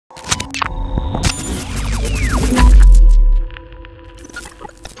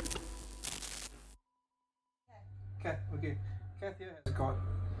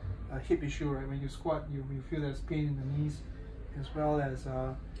hip issue, right? When you squat, you feel there's pain in the knees as well as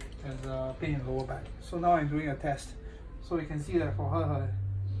pain in the lower back. So now I'm doing a test. So you can see that for her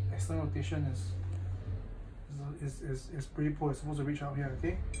external rotation is pretty poor. It's supposed to reach out here,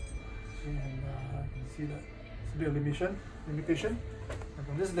 okay? And you can see that it's a bit of limitation. And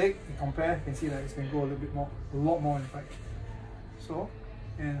from this leg, you compare, you can see that it can go a lot more in fact. So,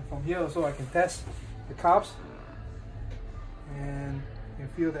 and from here also I can test the calves, and you can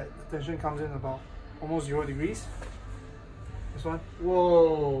feel that the tension comes in about almost 0 degrees. This one,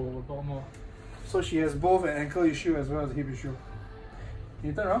 whoa, a lot more. So she has both an ankle issue as well as a hip issue. Can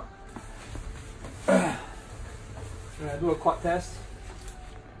you turn around? When I do a quad test,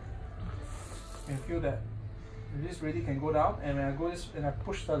 you can feel that this really can go down, and when I go this and I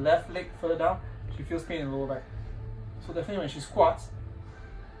push the left leg further down, she feels pain in the lower back. So definitely when she squats,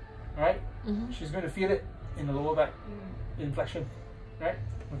 right, she's going to feel it in the lower back, in flexion, right?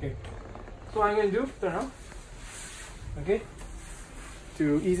 Okay. So what I'm going to do, turn around, okay,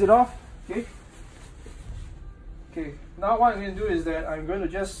 to ease it off, okay. Okay, now what I'm going to do is that I'm going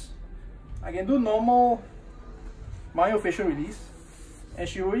to I can do normal myofascial release, and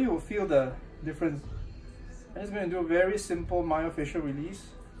she already will feel the difference. I'm just going to do a very simple myofascial release,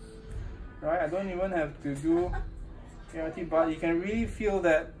 right? I don't even have to do ART, but you can really feel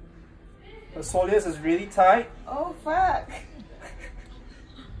that the soleus is really tight. Oh fuck!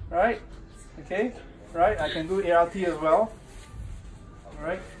 Right? Okay? Right? I can do ART as well.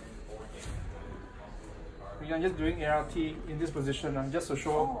 Alright? I'm just doing ART in this position, just to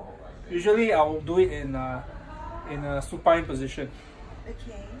show. Usually I will do it in a supine position.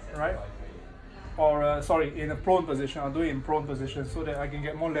 Okay. Right? Or sorry, in a prone position. I'll do it in prone position so that I can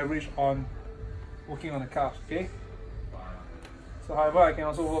get more leverage on working on the calves. Okay? So however, I can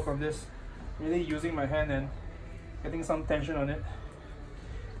also work on this, really using my hand and getting some tension on it.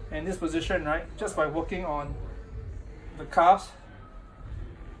 And this position, right, just by working on the calves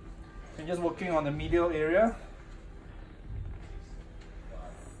and just working on the medial area.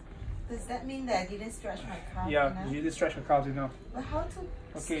 Does that mean that I didn't stretch my calf Yeah, enough? you didn't stretch the calves enough. But how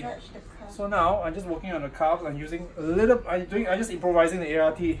to stretch the calf? So now I'm just working on the calves. I'm using a little. I'm just improvising the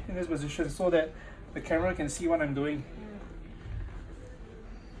ART in this position so that the camera can see what I'm doing.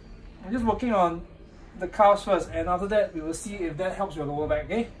 I'm just working on the calves first, and after that we will see if that helps your lower back.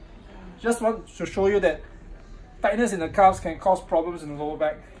 Okay? Just want to show you that tightness in the calves can cause problems in the lower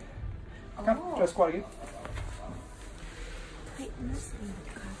back. Come, just squat again. Tightness in the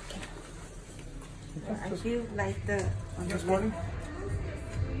calf. I feel lighter on the squatting.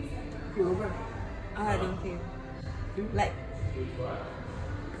 Feel lower back. Oh, I don't feel. Like,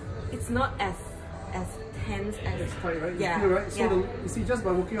 it's not as tense as it's tight, right? Yeah. You feel, right? So you see, just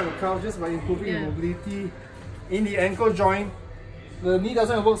by working on the calf, just by improving the mobility in the ankle joint, the knee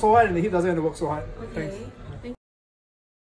doesn't work so hard and the hip doesn't work so hard. Okay. Thanks.